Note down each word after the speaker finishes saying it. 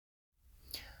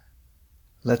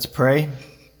Let's pray.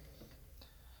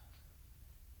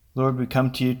 Lord, we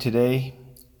come to you today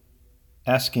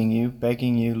asking you,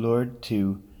 begging you, Lord,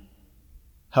 to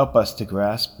help us to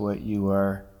grasp what you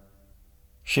are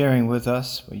sharing with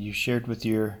us, what you shared with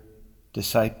your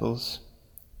disciples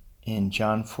in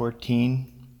John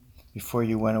 14. Before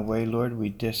you went away, Lord,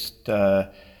 we just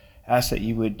ask that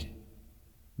you would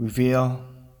reveal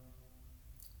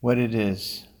what it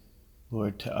is,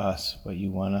 Lord, to us, what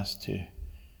you want us to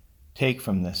take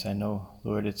from this. I know,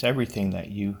 Lord, it's everything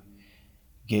that you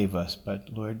gave us, but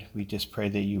Lord, we just pray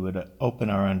that you would open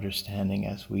our understanding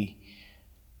as we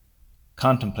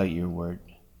contemplate your word.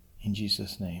 In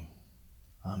Jesus' name,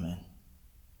 amen.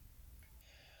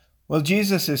 Well,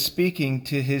 Jesus is speaking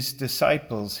to his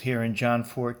disciples here in John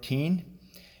 14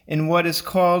 in what is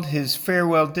called his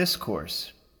farewell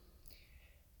discourse.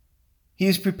 He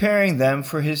is preparing them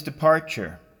for his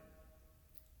departure.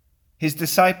 His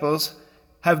disciples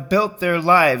have built their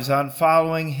lives on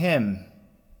following him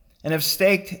and have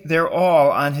staked their all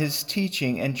on his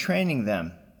teaching and training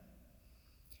them.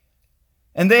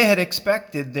 And they had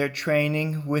expected their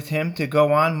training with him to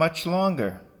go on much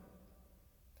longer.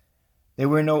 They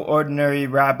were no ordinary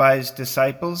rabbi's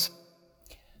disciples.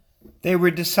 They were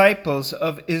disciples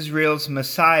of Israel's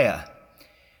Messiah.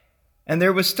 And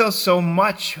there was still so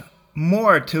much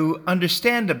more to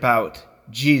understand about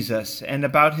Jesus and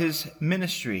about his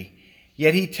ministry.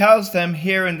 Yet he tells them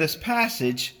here in this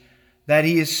passage that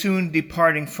he is soon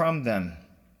departing from them.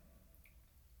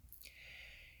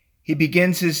 He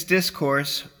begins his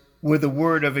discourse with a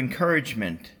word of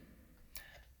encouragement.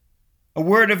 A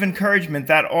word of encouragement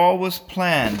that all was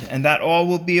planned and that all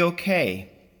will be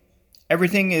okay.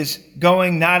 Everything is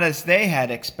going not as they had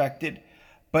expected,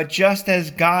 but just as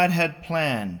God had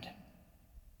planned.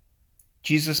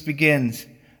 Jesus begins,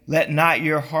 "Let not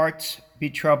your hearts be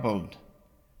troubled."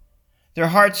 Their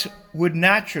hearts would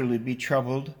naturally be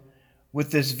troubled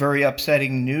with this very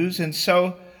upsetting news, and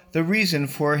so the reason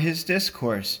for his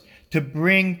discourse, to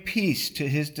bring peace to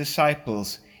his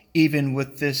disciples, even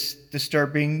with this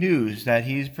disturbing news that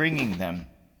he is bringing them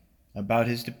about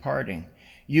his departing.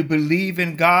 You believe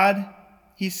in God,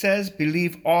 he says,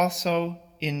 believe also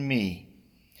in me.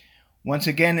 Once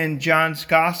again in John's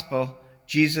Gospel,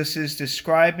 Jesus is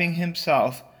describing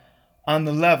himself on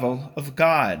the level of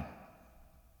God.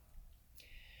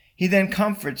 He then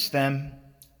comforts them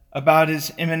about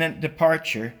his imminent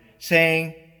departure,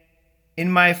 saying,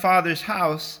 "In my Father's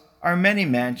house are many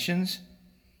mansions.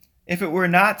 If it were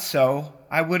not so,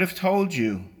 I would have told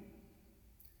you.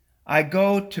 I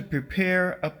go to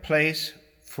prepare a place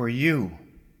for you."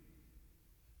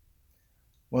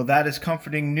 Well, that is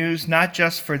comforting news, not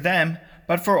just for them,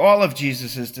 but for all of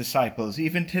Jesus' disciples,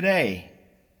 even today.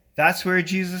 That's where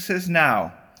Jesus is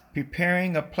now,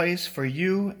 preparing a place for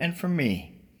you and for me.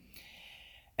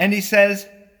 And he says,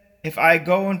 "If I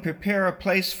go and prepare a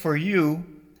place for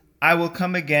you, I will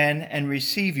come again and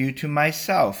receive you to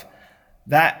myself,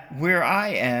 that where I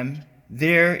am,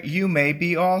 there you may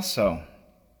be also."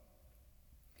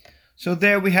 So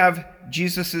there we have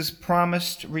Jesus'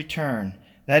 promised return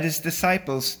that his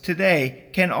disciples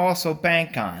today can also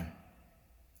bank on.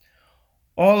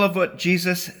 All of what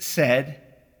Jesus said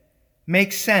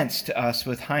makes sense to us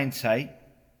with hindsight.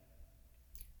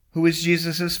 Who is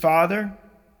Jesus' Father?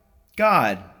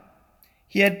 God.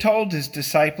 He had told his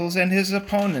disciples and his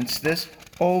opponents this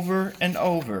over and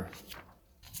over.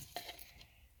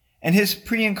 And his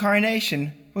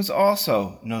pre-incarnation was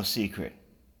also no secret.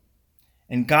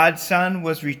 And God's Son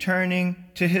was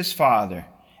returning to his Father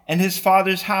and his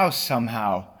Father's house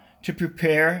somehow to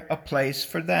prepare a place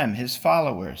for them, his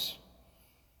followers.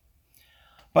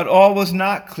 But all was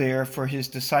not clear for his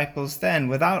disciples then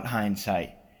without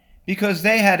hindsight, because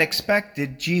they had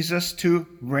expected Jesus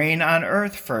to reign on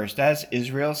earth first as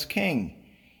Israel's king,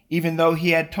 even though he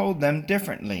had told them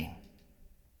differently.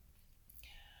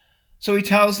 So he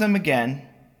tells them again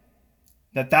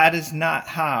that that is not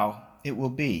how it will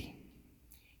be.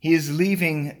 He is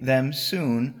leaving them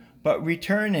soon, but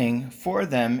returning for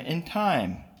them in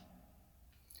time.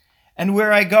 "And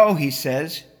where I go," he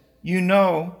says, "you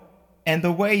know, and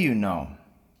the way you know."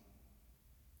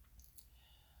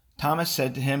 Thomas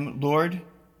said to him, "Lord,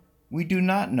 we do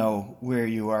not know where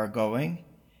you are going,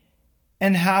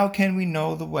 and how can we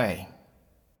know the way?"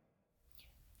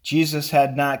 Jesus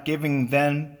had not given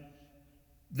them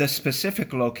the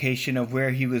specific location of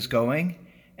where he was going,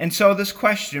 and so this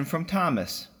question from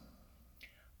Thomas.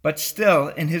 But still,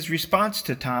 in his response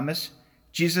to Thomas,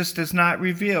 Jesus does not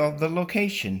reveal the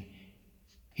location.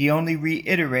 He only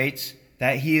reiterates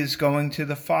that he is going to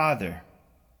the Father.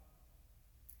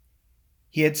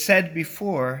 He had said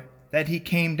before that he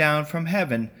came down from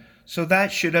heaven, so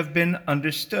that should have been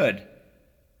understood.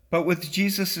 But with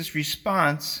Jesus'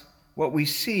 response, what we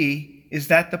see is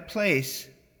that the place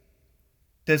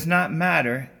does not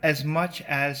matter as much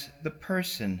as the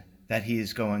person that he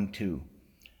is going to,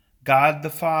 God the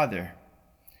Father.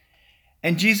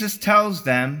 And Jesus tells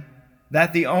them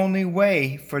that the only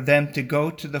way for them to go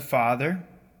to the Father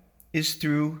is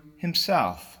through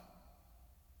himself.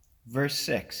 Verse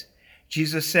 6,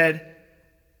 Jesus said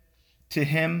to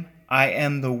him, I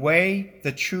am the way,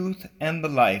 the truth, and the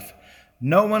life.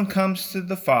 No one comes to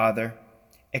the Father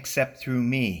except through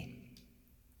me.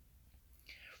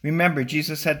 Remember,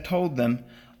 Jesus had told them,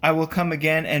 I will come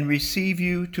again and receive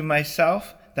you to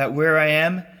myself, that where I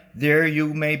am, there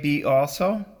you may be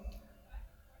also.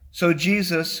 So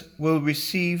Jesus will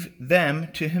receive them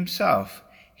to himself.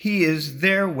 He is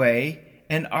their way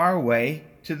and our way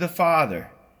to the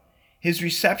Father. His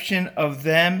reception of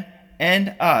them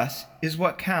and us is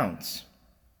what counts.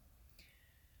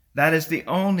 That is the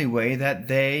only way that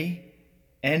they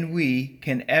and we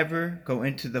can ever go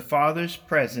into the Father's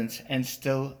presence and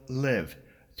still live,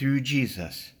 through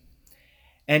Jesus.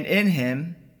 And in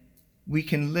him, we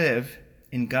can live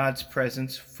in God's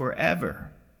presence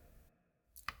forever.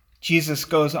 Jesus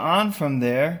goes on from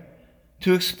there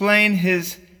to explain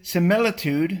his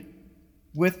similitude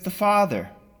with the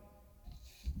Father.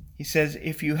 He says,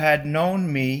 if you had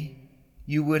known me,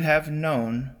 you would have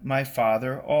known my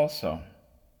Father also.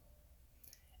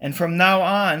 And from now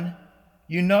on,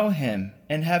 you know him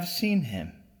and have seen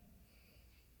him.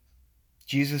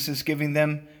 Jesus is giving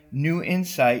them new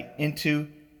insight into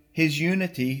his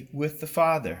unity with the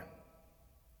Father.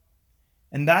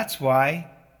 And that's why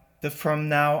the from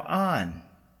now on.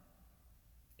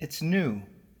 It's new.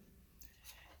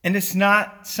 And it's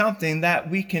not something that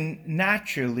we can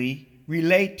naturally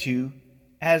relate to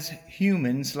as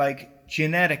humans, like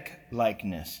genetic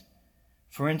likeness.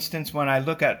 For instance, when I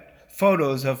look at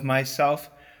photos of myself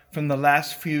from the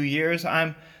last few years,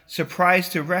 I'm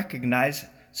surprised to recognize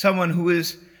someone who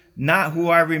is not who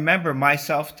I remember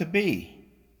myself to be.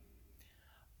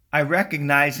 I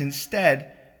recognize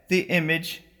instead the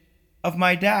image of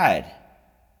my dad.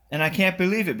 And I can't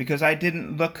believe it, because I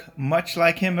didn't look much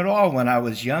like him at all when I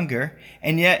was younger,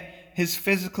 and yet his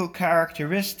physical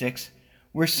characteristics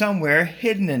were somewhere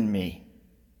hidden in me.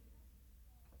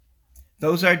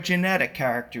 Those are genetic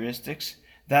characteristics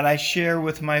that I share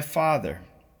with my father,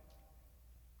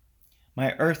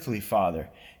 my earthly father.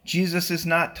 Jesus is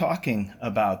not talking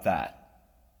about that.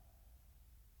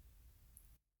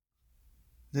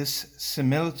 This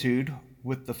similitude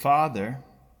with the Father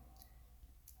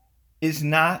is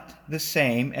not the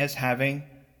same as having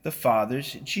the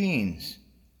Father's genes,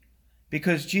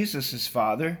 because Jesus'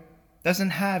 Father doesn't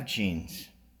have genes.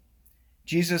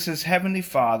 Jesus' heavenly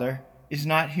Father is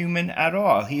not human at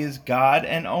all. He is God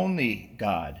and only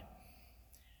God.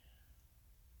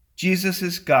 Jesus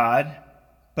is God,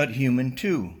 but human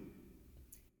too.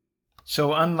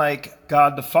 So unlike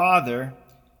God the Father,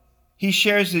 he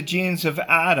shares the genes of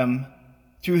Adam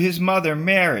through his mother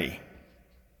Mary.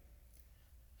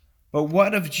 But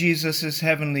what of Jesus'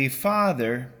 heavenly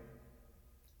Father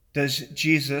does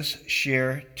Jesus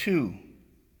share too?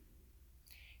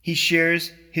 He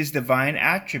shares his divine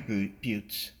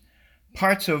attributes,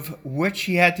 parts of which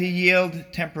he had to yield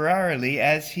temporarily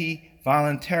as he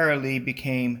voluntarily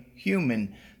became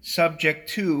human, subject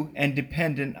to and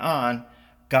dependent on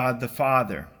God the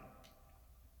Father.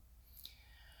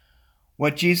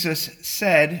 What Jesus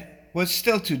said was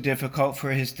still too difficult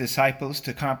for his disciples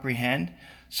to comprehend,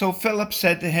 so Philip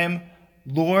said to him,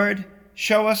 Lord,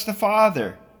 show us the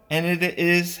Father, and it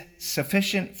is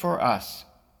sufficient for us.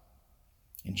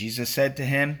 And Jesus said to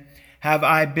him, Have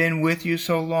I been with you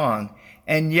so long,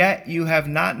 and yet you have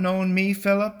not known me,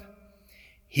 Philip?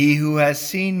 He who has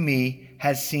seen me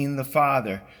has seen the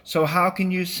Father. So how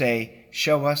can you say,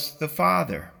 Show us the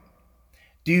Father?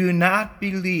 Do you not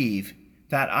believe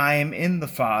that I am in the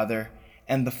Father,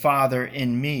 and the Father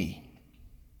in me?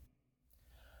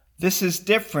 This is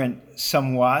different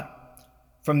somewhat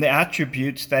from the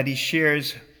attributes that he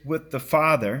shares with the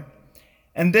Father,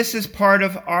 and this is part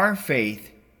of our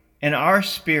faith and our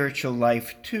spiritual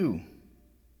life too,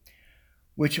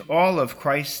 which all of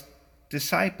Christ's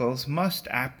disciples must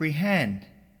apprehend.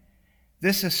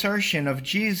 This assertion of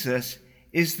Jesus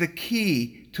is the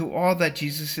key to all that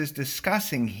Jesus is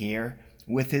discussing here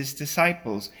with his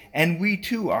disciples, and we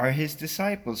too are his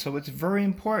disciples. So it's very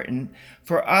important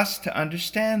for us to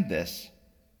understand this.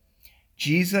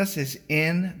 Jesus is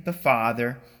in the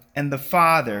Father, and the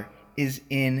Father is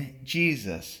in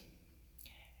Jesus.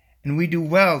 And we do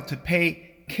well to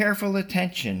pay careful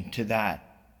attention to that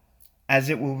as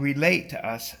it will relate to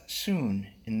us soon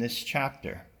in this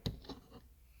chapter.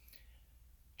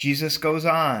 Jesus goes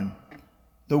on,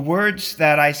 "The words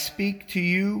that I speak to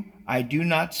you, I do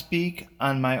not speak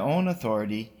on my own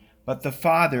authority, but the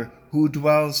Father who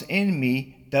dwells in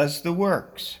me does the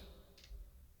works."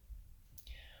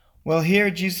 Well,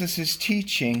 here Jesus'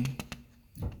 teaching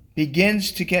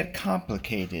begins to get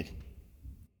complicated.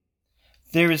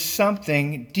 There is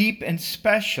something deep and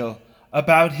special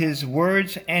about his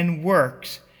words and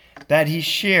works that he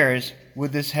shares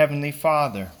with his heavenly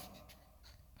Father.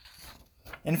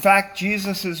 In fact,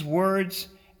 Jesus' words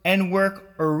and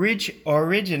work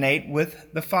originate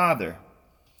with the Father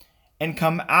and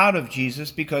come out of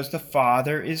Jesus because the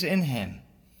Father is in him.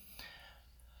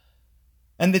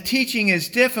 And the teaching is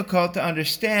difficult to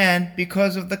understand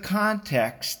because of the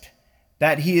context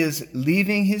that he is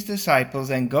leaving his disciples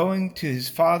and going to his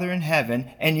Father in heaven,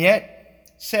 and yet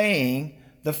saying,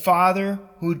 "The Father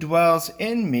who dwells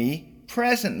in me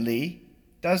presently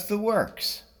does the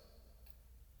works."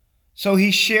 So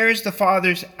he shares the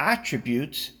Father's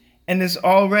attributes and is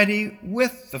already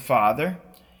with the Father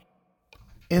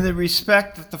in the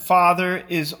respect that the Father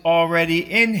is already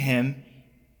in him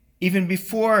even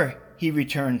before he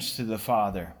returns to the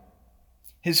Father.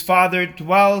 His Father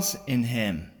dwells in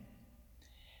him.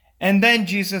 And then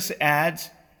Jesus adds,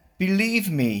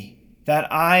 "Believe me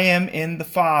that I am in the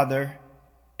Father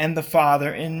and the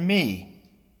Father in me."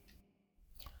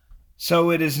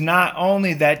 So it is not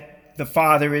only that the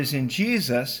Father is in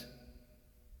Jesus,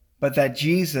 but that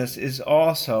Jesus is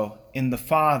also in the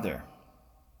Father.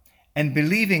 And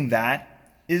believing that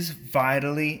is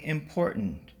vitally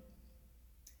important.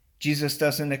 Jesus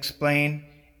doesn't explain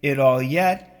it all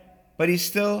yet, but he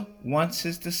still wants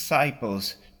his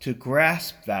disciples to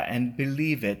grasp that and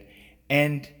believe it.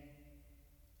 And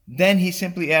then he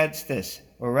simply adds this,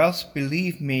 "Or else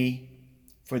believe me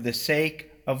for the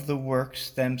sake of the works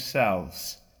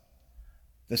themselves,"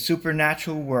 the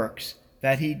supernatural works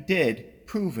that he did,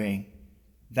 proving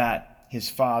that his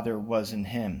Father was in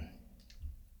him.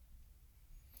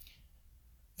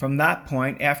 From that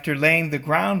point, after laying the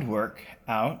groundwork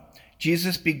out,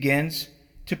 Jesus begins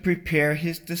to prepare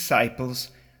his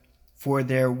disciples for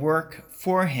their work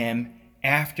for him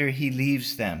after he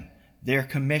leaves them, their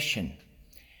commission.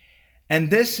 And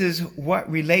this is what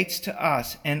relates to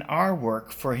us and our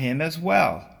work for him as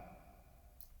well.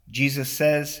 Jesus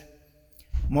says,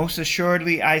 "Most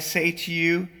assuredly I say to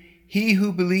you, he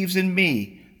who believes in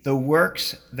me, the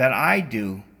works that I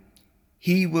do,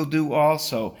 he will do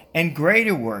also, and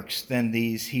greater works than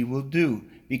these he will do,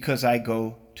 because I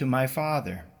go to my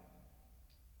Father."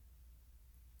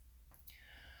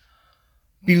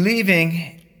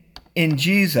 Believing in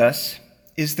Jesus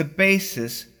is the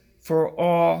basis for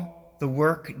all the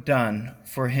work done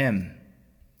for him.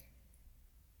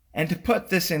 And to put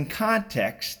this in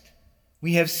context,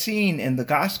 we have seen in the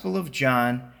Gospel of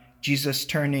John, Jesus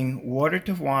turning water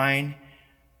to wine,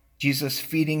 Jesus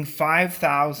feeding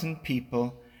 5,000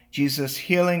 people, Jesus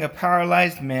healing a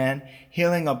paralyzed man,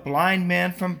 healing a blind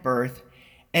man from birth,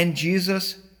 and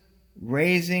Jesus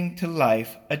raising to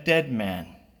life a dead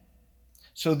man.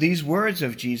 So these words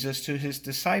of Jesus to his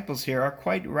disciples here are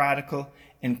quite radical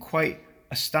and quite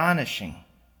astonishing.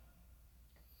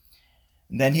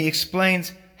 Then he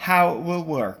explains how it will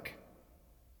work,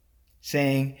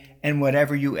 saying, "And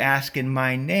whatever you ask in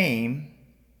my name,"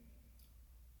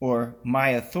 or my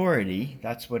authority,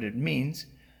 that's what it means,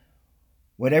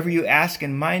 "whatever you ask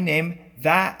in my name,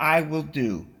 that I will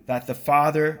do, that the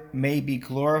Father may be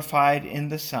glorified in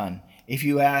the Son. If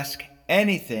you ask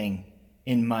anything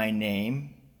in my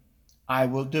name, I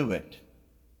will do it."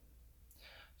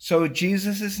 So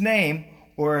Jesus' name,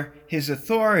 or his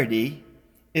authority,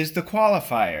 is the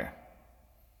qualifier.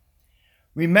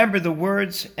 Remember the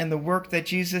words and the work that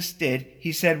Jesus did,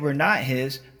 he said were not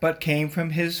his, but came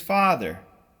from his Father.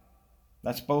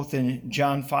 That's both in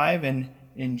John 5 and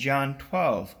in John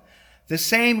 12. The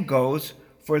same goes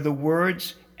for the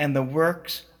words and the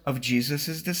works of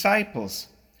Jesus' disciples.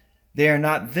 They are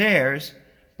not theirs,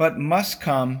 but must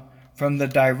come from the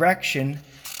direction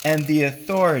and the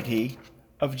authority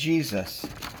of Jesus.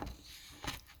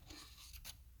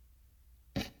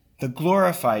 The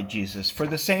glorified Jesus, for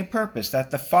the same purpose, that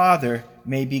the Father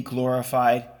may be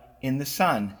glorified in the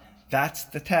Son. That's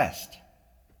the test.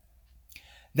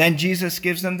 Then Jesus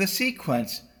gives them the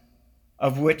sequence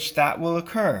of which that will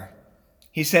occur.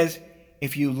 He says,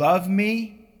 "If you love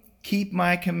me, keep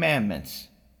my commandments."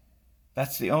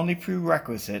 That's the only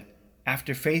prerequisite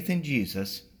after faith in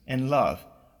Jesus and love,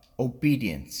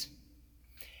 obedience.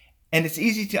 And it's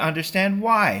easy to understand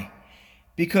why.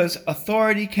 Because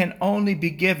authority can only be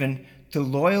given to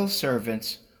loyal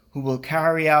servants who will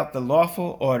carry out the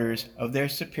lawful orders of their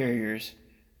superiors,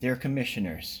 their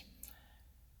commissioners.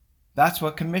 That's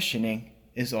what commissioning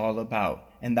is all about,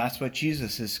 and that's what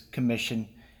Jesus' commission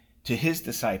to his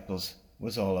disciples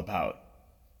was all about.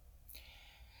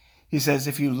 He says,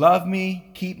 "If you love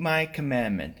me, keep my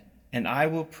commandment, and I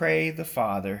will pray the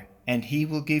Father, and he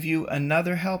will give you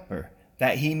another helper,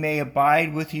 that he may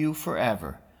abide with you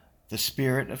forever, the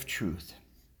Spirit of truth."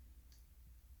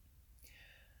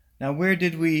 Now, where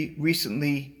did we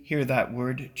recently hear that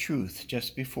word truth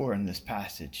just before in this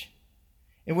passage?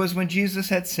 It was when Jesus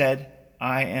had said,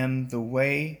 "I am the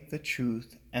way, the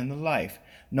truth, and the life.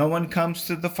 No one comes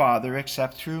to the Father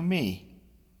except through me."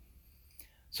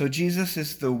 So Jesus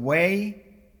is the way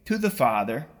to the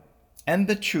Father, and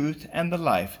the truth, and the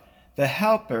life. The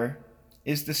helper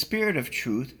is the Spirit of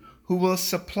truth, who will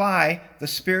supply the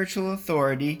spiritual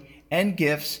authority and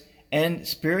gifts and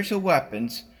spiritual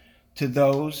weapons to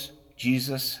those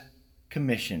Jesus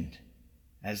commissioned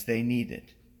as they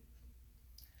needed.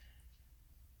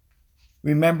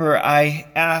 Remember,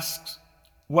 I asked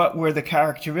what were the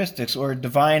characteristics or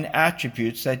divine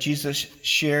attributes that Jesus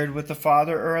shared with the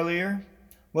Father earlier?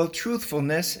 Well,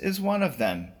 truthfulness is one of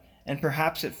them, and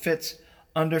perhaps it fits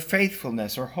under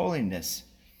faithfulness or holiness.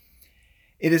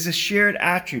 It is a shared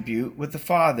attribute with the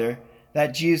Father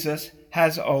that Jesus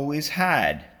has always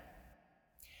had.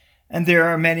 And there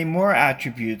are many more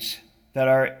attributes that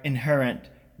are inherent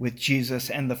with Jesus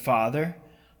and the Father,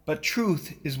 but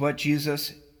truth is what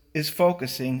Jesus is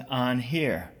focusing on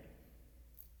here.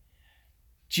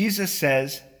 Jesus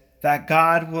says that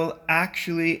God will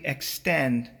actually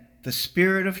extend the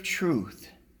Spirit of truth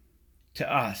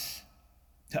to us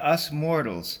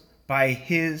mortals, by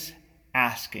his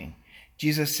asking.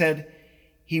 Jesus said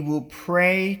he will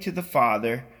pray to the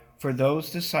Father for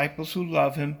those disciples who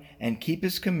love him and keep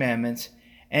his commandments,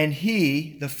 and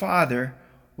he, the Father,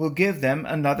 will give them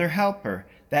another helper,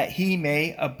 that he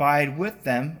may abide with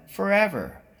them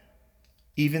forever,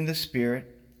 even the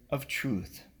Spirit of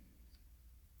truth.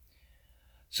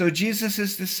 So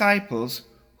Jesus' disciples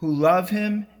who love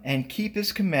him and keep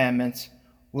his commandments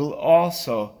will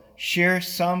also share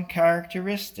some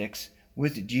characteristics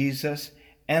with Jesus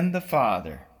and the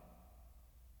Father.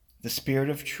 The Spirit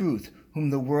of truth, whom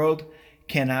the world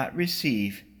cannot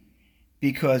receive,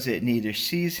 because it neither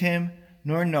sees him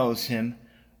nor knows him,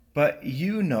 but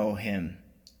you know him,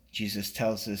 Jesus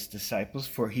tells his disciples,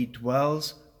 for he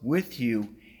dwells with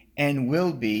you and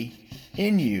will be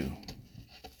in you.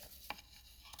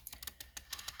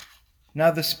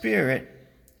 Now, the Spirit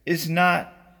is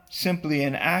not simply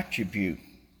an attribute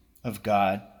of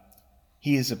God.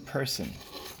 He is a person.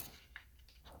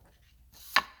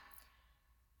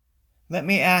 Let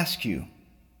me ask you,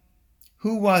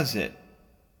 who was it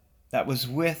that was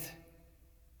with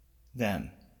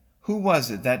them? Who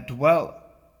was it that dwelt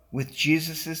with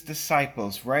Jesus'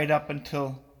 disciples right up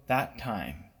until that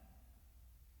time?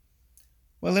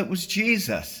 Well, it was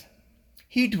Jesus.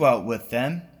 He dwelt with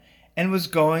them and was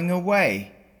going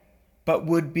away, but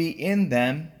would be in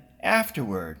them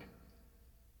afterward.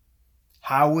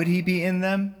 How would he be in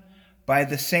them? By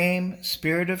the same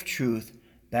Spirit of truth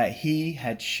that he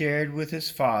had shared with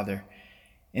his Father.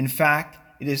 In fact,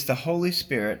 it is the Holy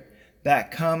Spirit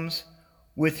that comes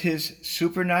with his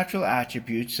supernatural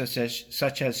attributes,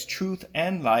 such as truth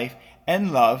and life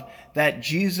and love, that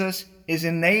Jesus is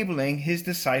enabling his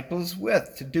disciples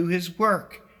with to do his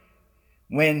work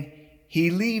when he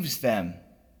leaves them,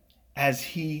 as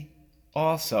he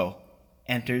also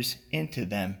enters into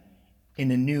them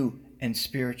in a new and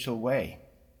spiritual way.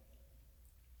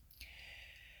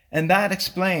 And that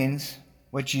explains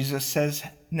what Jesus says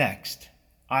next.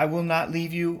 I will not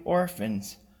leave you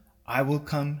orphans. I will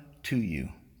come to you.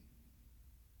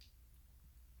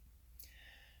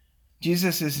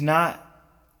 Jesus is not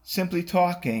simply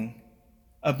talking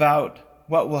about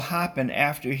what will happen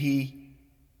after he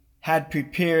had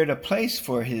prepared a place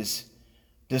for his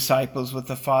disciples with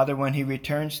the Father when he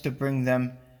returns to bring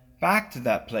them back to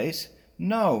that place.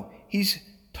 No, he's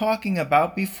talking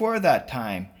about before that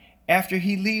time, after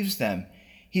he leaves them.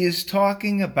 He is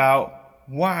talking about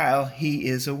while he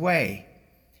is away.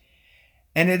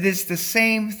 And it is the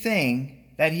same thing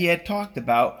that he had talked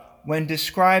about when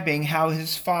describing how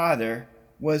his Father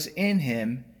was in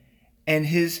him and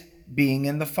his being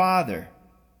in the Father.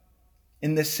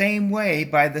 In the same way,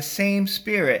 by the same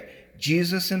Spirit,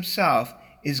 Jesus himself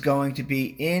is going to be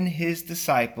in his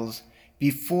disciples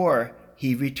before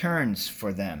he returns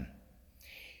for them.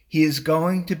 He is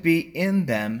going to be in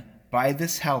them by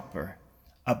this helper,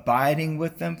 abiding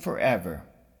with them forever,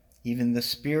 even the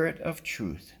Spirit of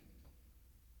truth.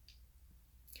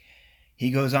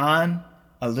 He goes on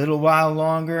A little while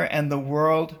longer, and the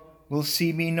world will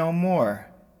see me no more,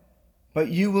 but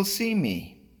you will see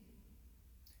me."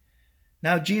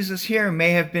 Now, Jesus here may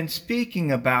have been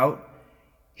speaking about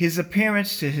his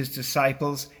appearance to his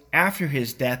disciples after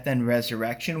his death and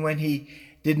resurrection, when he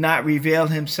did not reveal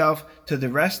himself to the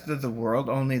rest of the world,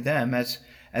 only them, as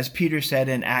Peter said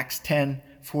in Acts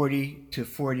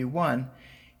 10:40-41.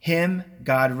 Him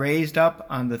God raised up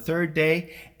on the third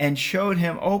day and showed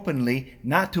him openly,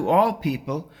 not to all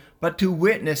people, but to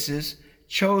witnesses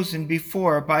chosen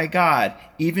before by God,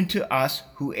 even to us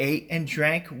who ate and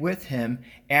drank with him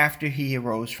after he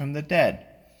arose from the dead.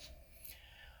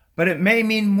 But it may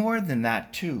mean more than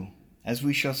that too, as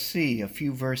we shall see a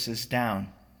few verses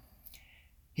down.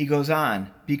 He goes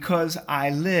on, "Because I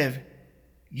live,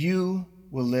 you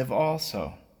will live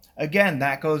also." Again,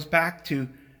 that goes back to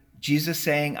Jesus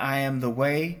saying, "I am the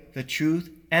way, the truth,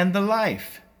 and the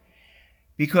life."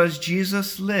 Because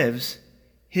Jesus lives,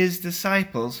 his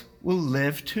disciples will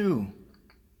live too.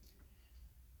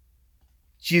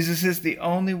 Jesus is the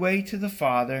only way to the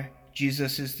Father.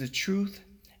 Jesus is the truth,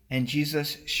 and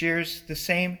Jesus shares the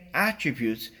same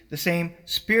attributes, the same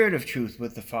spirit of truth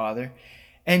with the Father.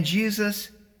 And Jesus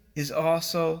is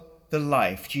also the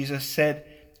life. Jesus said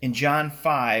in John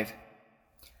 5,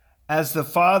 "As the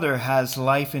Father has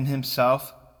life in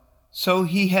himself, so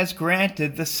he has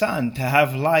granted the Son to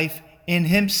have life in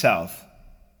himself."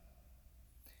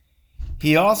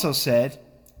 He also said,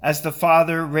 "As the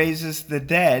Father raises the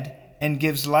dead and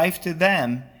gives life to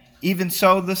them, even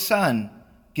so the Son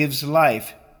gives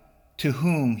life to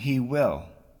whom he will."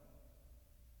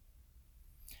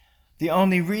 The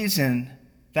only reason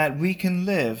that we can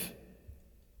live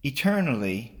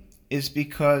eternally is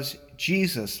because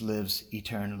Jesus lives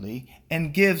eternally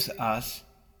and gives us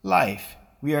life.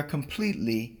 We are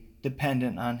completely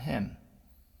dependent on him.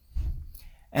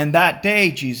 And that day,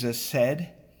 Jesus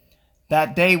said,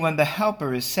 that day when the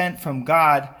Helper is sent from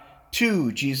God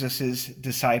to Jesus'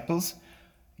 disciples,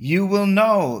 "You will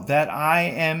know that I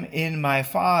am in my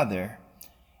Father,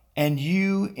 and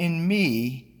you in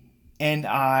me, and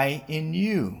I in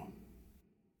you."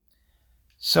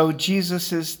 So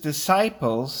Jesus'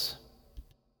 disciples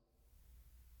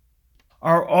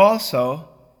are also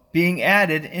being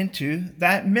added into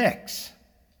that mix.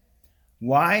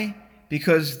 Why?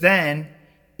 Because then,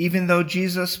 even though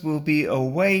Jesus will be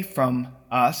away from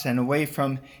us and away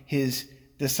from his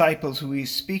disciples who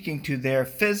he's speaking to there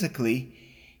physically,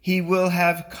 he will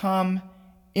have come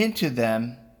into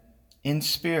them in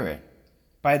spirit,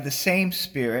 by the same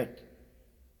Spirit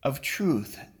of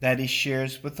truth that he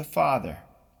shares with the Father.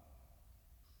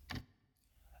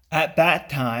 At that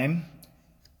time,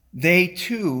 they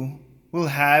too will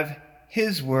have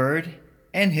his word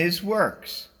and his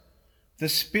works. The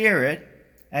Spirit,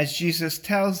 as Jesus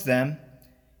tells them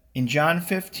in John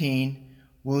 15,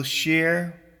 will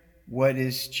share what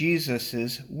is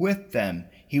Jesus's with them.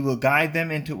 He will guide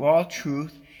them into all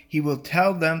truth. He will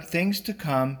tell them things to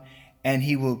come, and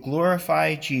he will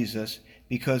glorify Jesus,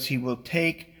 because he will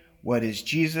take what is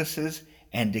Jesus's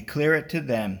and declare it to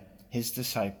them, his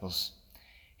disciples.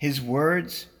 His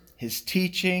words, his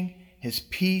teaching, his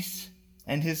peace,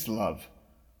 and his love,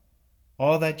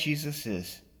 all that Jesus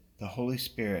is, the Holy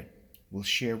Spirit will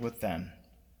share with them.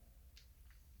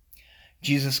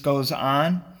 Jesus goes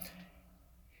on,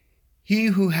 "He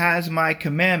who has my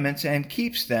commandments and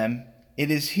keeps them, it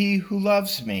is he who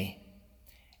loves me.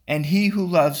 And he who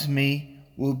loves me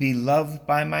will be loved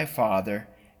by my Father,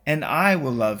 and I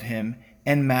will love him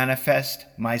and manifest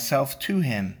myself to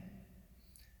him."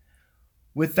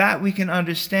 With that, we can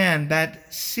understand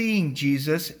that seeing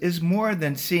Jesus is more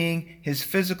than seeing his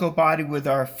physical body with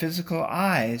our physical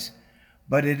eyes,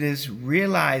 but it is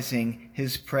realizing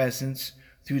his presence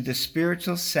through the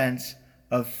spiritual sense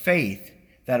of faith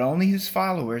that only his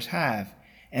followers have,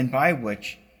 and by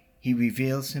which he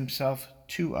reveals himself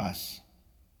to us.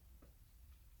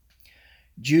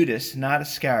 Judas, not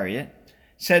Iscariot,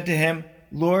 said to him,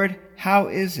 "Lord, how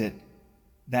is it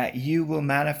that you will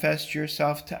manifest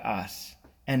yourself to us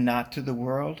and not to the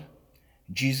world?"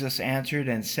 Jesus answered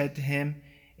and said to him,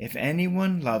 "If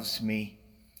anyone loves me,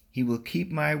 he will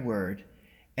keep my word,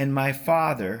 and my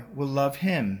Father will love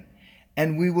him,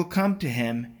 and we will come to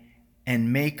him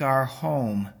and make our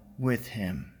home with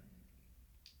him."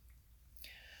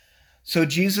 So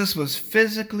Jesus was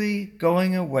physically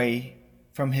going away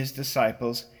from his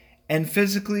disciples and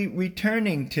physically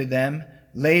returning to them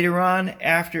later on,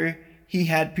 after he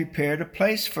had prepared a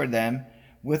place for them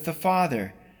with the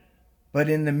Father. But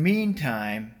in the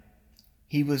meantime,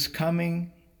 he was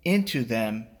coming into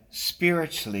them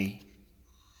spiritually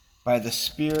by the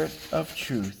Spirit of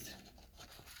truth.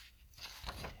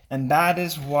 And that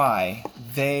is why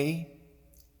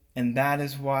that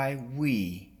is why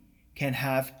we can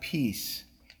have peace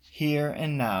here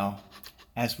and now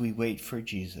as we wait for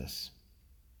Jesus.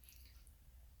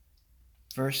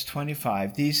 Verse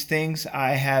 25, these things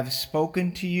I have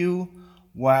spoken to you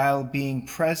while being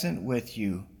present with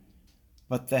you.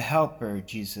 But the Helper,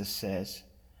 Jesus says,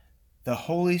 the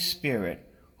Holy Spirit,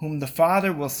 whom the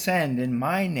Father will send in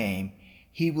my name,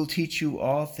 he will teach you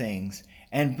all things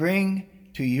and bring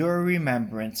to your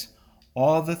remembrance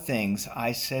all the things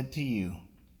I said to you.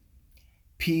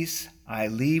 Peace I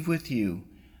leave with you.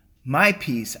 My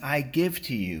peace I give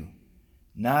to you.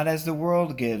 Not as the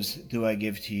world gives do I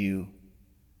give to you.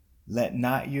 Let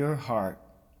not your heart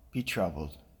be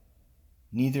troubled,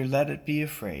 neither let it be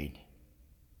afraid.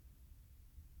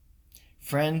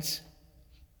 Friends,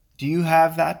 do you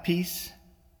have that peace?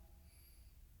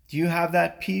 Do you have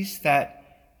that peace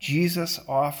that Jesus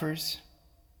offers?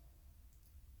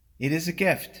 It is a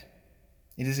gift.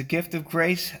 It is a gift of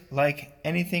grace like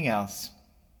anything else.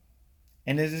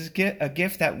 And it is a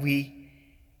gift that we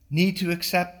need to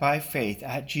accept by faith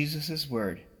at Jesus'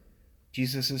 word.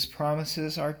 Jesus'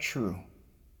 promises are true.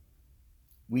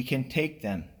 We can take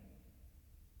them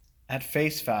at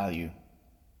face value.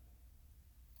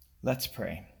 Let's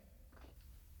pray.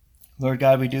 Lord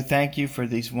God, we do thank you for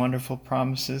these wonderful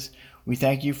promises. We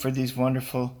thank you for these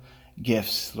wonderful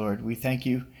gifts, Lord. We thank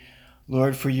you,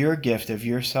 Lord, for your gift of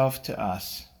yourself to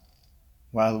us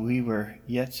while we were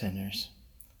yet sinners,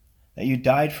 that you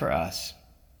died for us.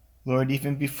 Lord,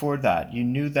 even before that, you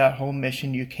knew that whole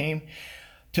mission. You came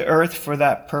to earth for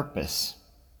that purpose.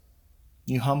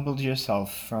 You humbled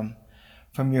yourself from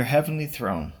your heavenly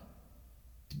throne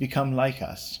to become like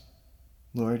us,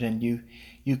 Lord, and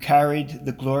you carried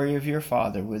the glory of your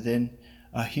Father within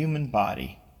a human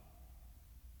body,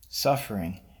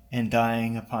 suffering and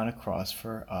dying upon a cross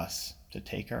for us to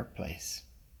take our place.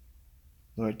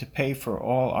 Lord, to pay for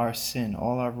all our sin,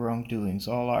 all our wrongdoings,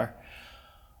 all our,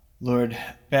 Lord,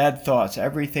 bad thoughts,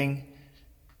 everything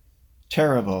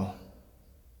terrible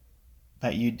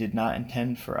that you did not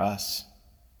intend for us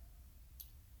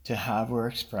to have or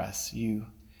express. You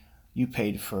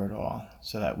paid for it all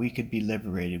so that we could be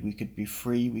liberated, we could be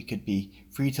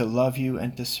free to love you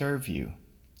and to serve you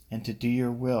and to do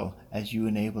your will as you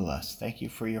enable us. Thank you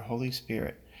for your Holy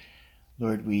Spirit.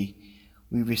 Lord, we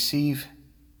receive,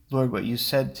 Lord, what you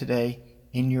said today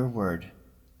in your word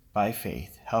by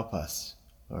faith. Help us,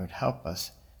 Lord, help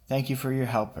us. Thank you for your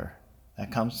helper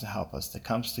that comes to help us, that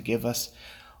comes to give us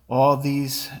all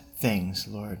these things,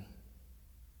 Lord,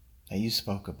 that you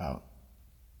spoke about.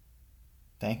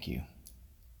 Thank you.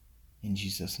 In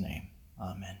Jesus' name,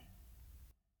 amen.